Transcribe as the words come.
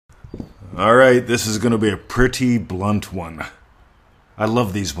All right, this is going to be a pretty blunt one. I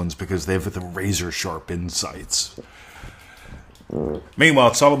love these ones because they have the razor-sharp insights. Meanwhile,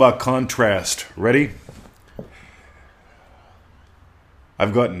 it's all about contrast. Ready?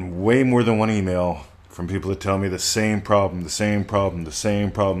 I've gotten way more than one email from people that tell me the same problem, the same problem, the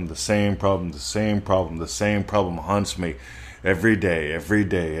same problem, the same problem, the same problem, the same problem haunts me every day, every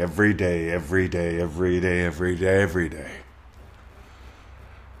day, every day, every day, every day, every day, every day.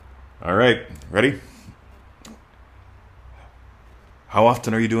 All right, ready? How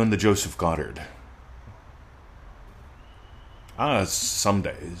often are you doing the Joseph Goddard? Some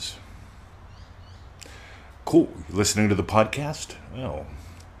days. Cool. You listening to the podcast? Well,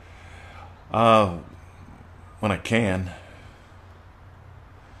 when I can.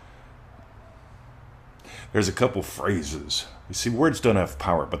 There's a couple phrases. You see, words don't have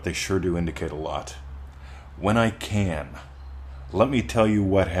power, but they sure do indicate a lot. When I can. Let me tell you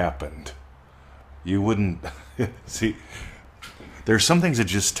what happened. You wouldn't... See, there's some things that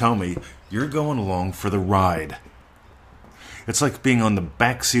just tell me you're going along for the ride. It's like being on the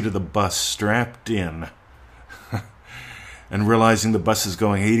back seat of the bus, strapped in, and realizing the bus is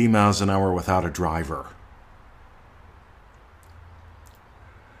going 80 miles an hour without a driver.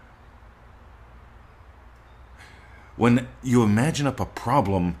 When you imagine up a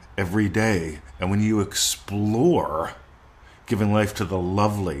problem every day, and when you explore giving life to the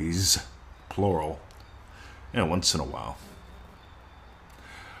lovelies, plural, once in a while.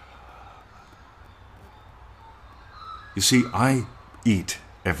 You see, I eat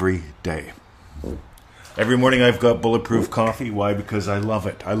every day. Every morning I've got bulletproof coffee. Why? Because I love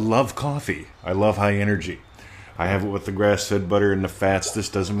it. I love coffee. I love high energy. I have it with the grass-fed butter and the fats. This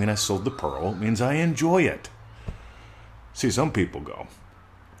doesn't mean I sold the pearl. It means I enjoy it. See, some people go,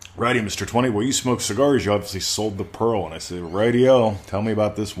 "Righty, Mr. 20, well, you smoke cigars. You obviously sold the pearl." And I say, "Righty-o, tell me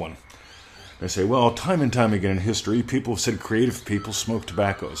about this one." They say, "Well, time and time again in history, people have said creative people smoke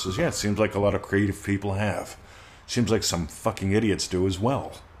tobacco." I says, "Yeah, it seems like a lot of creative people have. Seems like some fucking idiots do as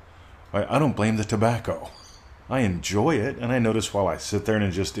well. I don't blame the tobacco. I enjoy it, and I notice while I sit there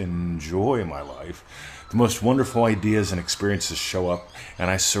and just enjoy my life, the most wonderful ideas and experiences show up, and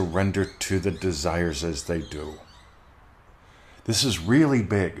I surrender to the desires as they do." This is really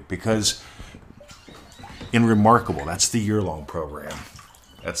big because in Remarkable, that's the year-long program.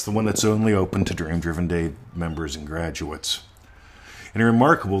 That's the one that's only open to Dream Driven Day members and graduates. In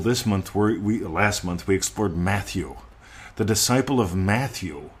Remarkable, last month we explored Matthew. The disciple of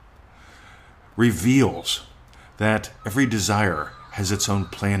Matthew reveals that every desire has its own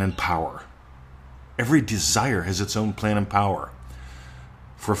plan and power. Every desire has its own plan and power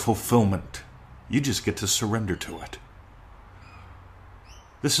for fulfillment. You just get to surrender to it.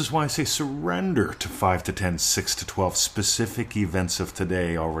 This is why I say surrender to 5 to 10, 6 to 12 specific events of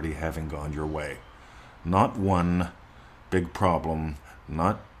today already having gone your way. Not one big problem,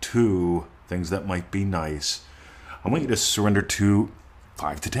 not two things that might be nice. I want you to surrender to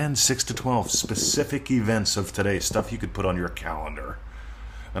 5 to 10, 6 to 12 specific events of today, stuff you could put on your calendar.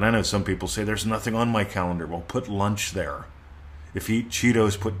 And I know some people say there's nothing on my calendar. Well, put lunch there. If you eat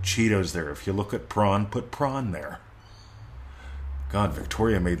Cheetos, put Cheetos there. If you look at prawn, put prawn there. God,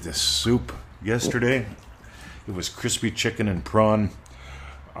 Victoria made this soup yesterday. It was crispy chicken and prawn.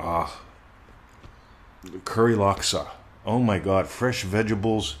 Curry laksa. Oh my God, fresh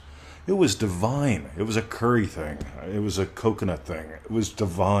vegetables. It was divine. It was a curry thing. It was a coconut thing. It was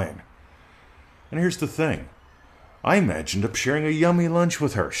divine. And here's the thing. I imagined up sharing a yummy lunch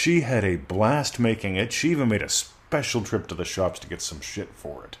with her. She had a blast making it. She even made a special trip to the shops to get some shit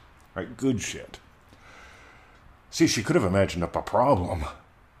for it. Right, good shit. See, she could have imagined up a problem.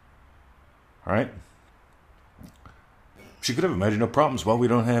 All right? She could have imagined up problems. Well, we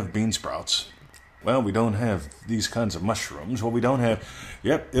don't have bean sprouts. Well, we don't have these kinds of mushrooms. Well, we don't have...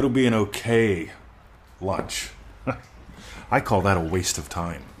 Yep, it'll be an okay lunch. I call that a waste of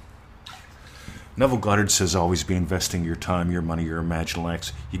time. Neville Goddard says always be investing your time, your money, your imaginal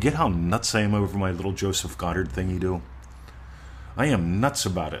acts. You get how nuts I am over my little Joseph Goddard thing you do? I am nuts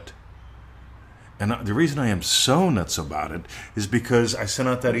about it. And the reason I am so nuts about it is because I sent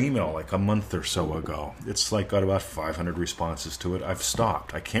out that email like a month or so ago. It's like got about 500 responses to it. I've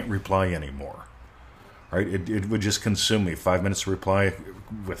stopped. I can't reply anymore. Right? It would just consume me. 5 minutes to reply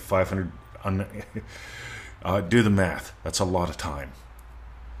with 500. Do the math. That's a lot of time.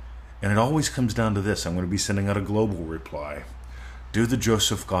 And it always comes down to this. I'm going to be sending out a global reply. Do the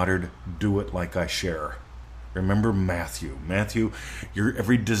Joseph Goddard. Do it like I share. Remember Matthew. Matthew, your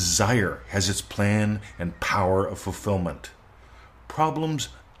every desire has its plan and power of fulfillment. Problems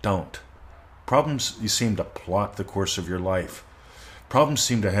don't. Problems, you seem to plot the course of your life. Problems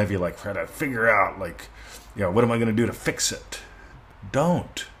seem to have you like try to figure out, like, what am I going to do to fix it?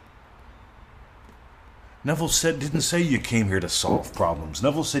 Don't. Neville didn't say you came here to solve problems.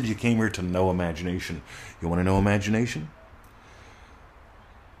 Neville said you came here to know imagination. You want to know imagination?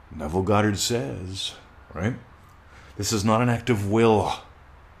 Neville Goddard says, right? This is not an act of will.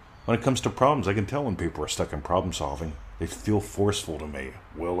 When it comes to problems, I can tell when people are stuck in problem solving. They feel forceful to me.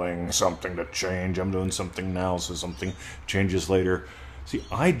 Willing something to change. I'm doing something now, so something changes later. See,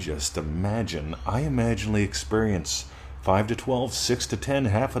 I imaginally experience 5 to 12, 6 to 10,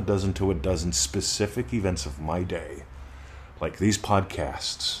 half a dozen to a dozen specific events of my day. Like these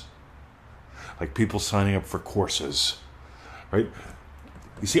podcasts. Like people signing up for courses. Right?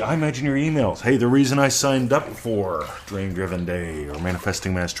 You see, I imagine your emails. Hey, the reason I signed up for Dream Driven Day or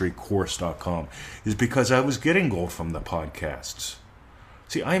ManifestingMasteryCourse.com is because I was getting gold from the podcasts.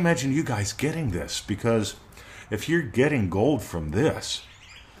 See, I imagine you guys getting this because if you're getting gold from this,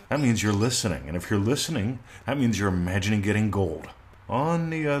 that means you're listening. And if you're listening, that means you're imagining getting gold.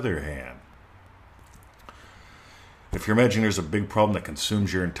 On the other hand, if you're imagining there's a big problem that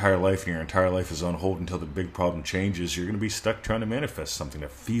consumes your entire life and your entire life is on hold until the big problem changes, you're going to be stuck trying to manifest something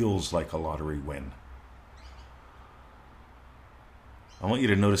that feels like a lottery win. I want you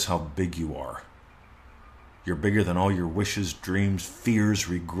to notice how big you are. You're bigger than all your wishes, dreams, fears,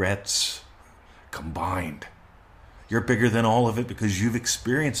 regrets combined. You're bigger than all of it because you've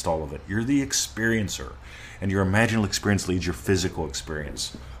experienced all of it. You're the experiencer. And your imaginal experience leads your physical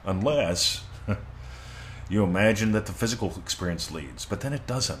experience. Unless you imagine that the physical experience leads, but then it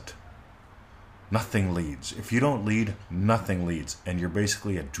doesn't. Nothing leads. If you don't lead, nothing leads, and you're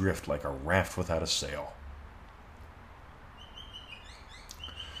basically adrift like a raft without a sail.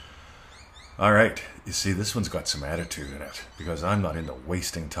 All right, you see, this one's got some attitude in it, because I'm not into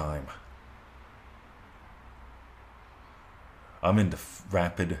wasting time. I'm into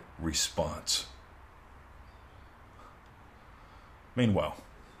rapid response. Meanwhile,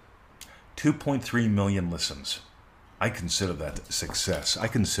 2.3 million listens. I consider that success. I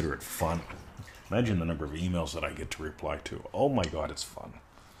consider it fun. Imagine the number of emails that I get to reply to. Oh my God, it's fun.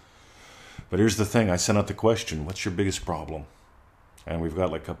 But here's the thing. I sent out the question, what's your biggest problem? And we've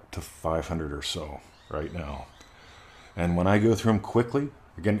got like up to 500 or so right now. And when I go through them quickly,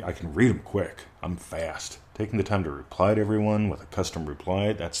 again, I can read them quick. I'm fast. Taking the time to reply to everyone with a custom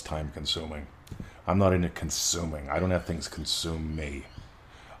reply, that's time consuming. I'm not into consuming. I don't have things consume me.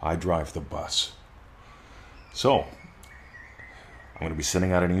 I drive the bus. So, I'm going to be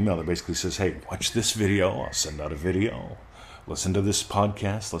sending out an email that basically says, hey, watch this video. I'll send out a video. Listen to this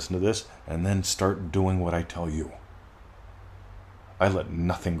podcast. Listen to this. And then start doing what I tell you. I let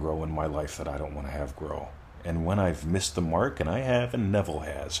nothing grow in my life that I don't want to have grow. And when I've missed the mark, and I have, and Neville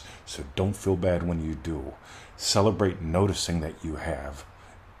has, so don't feel bad when you do. Celebrate noticing that you have.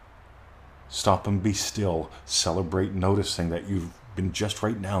 Stop and be still. Celebrate noticing that you've been just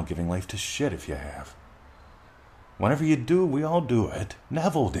right now giving life to shit if you have. Whenever you do, we all do it.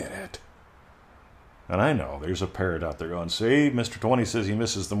 Neville did it. And I know there's a parrot out there going, see, Mr. 20 says he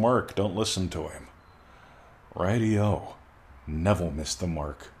misses the mark. Don't listen to him. Righty-o. Neville missed the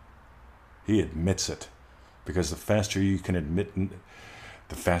mark. He admits it. Because the faster you can admit,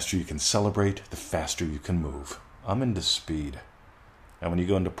 the faster you can celebrate, the faster you can move. I'm into speed. And when you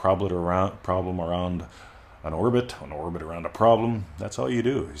go into problem around an orbit around a problem, that's all you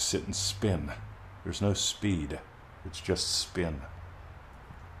do. You sit and spin. There's no speed. It's just spin.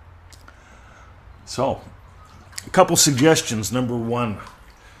 So, a couple suggestions. Number one,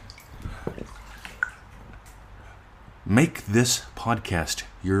 make this podcast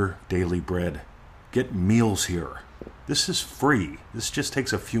your daily bread. Get meals here. This is free. This just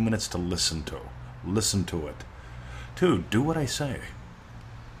takes a few minutes to listen to. Listen to it. Two, do what I say.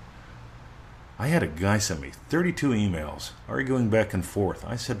 I had a guy send me 32 emails, arguing back and forth.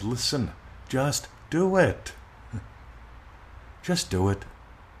 I said, listen, just do it. Just do it.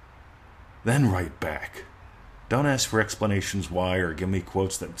 Then write back. Don't ask for explanations why or give me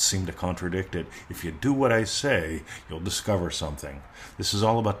quotes that seem to contradict it. If you do what I say, you'll discover something. This is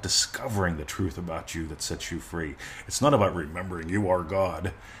all about discovering the truth about you that sets you free. It's not about remembering you are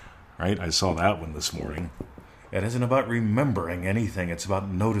God. Right? I saw that one this morning. It isn't about remembering anything. It's about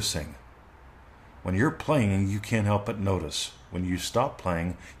noticing. When you're playing, you can't help but notice. When you stop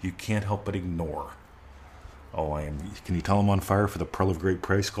playing, you can't help but ignore. Oh, can you tell I'm on fire for the Pearl of Great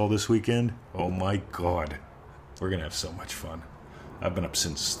Price call this weekend? Oh my God. We're going to have so much fun. I've been up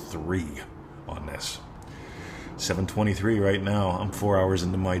since 3 on this. 7:23 right now. I'm 4 hours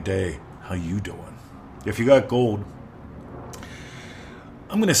into my day. How you doing? If you got gold,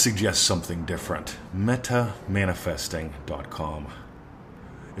 I'm going to suggest something different. MetaManifesting.com.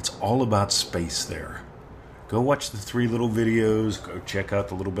 It's all about space there. Go watch the 3 little videos. Go check out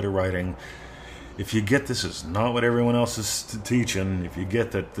the little bit of writing. If you get this is not what everyone else is teaching, if you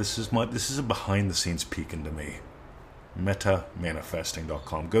get that this is a behind-the-scenes peek into me.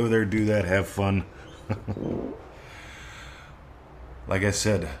 MetaManifesting.com. Go there, do that, have fun. Like I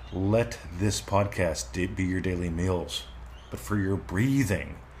said, let this podcast be your daily meals. But for your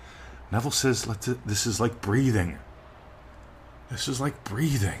breathing, Neville says this is like breathing. This is like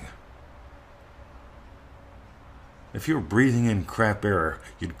breathing. If you were breathing in crap air,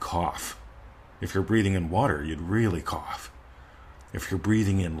 you'd cough. If you're breathing in water, you'd really cough. If you're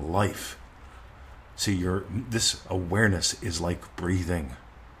breathing in life, see, this awareness is like breathing.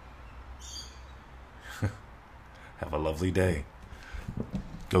 Have a lovely day.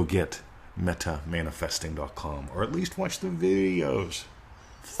 Go get metamanifesting.com, or at least watch the videos.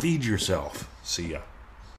 Feed yourself. See ya.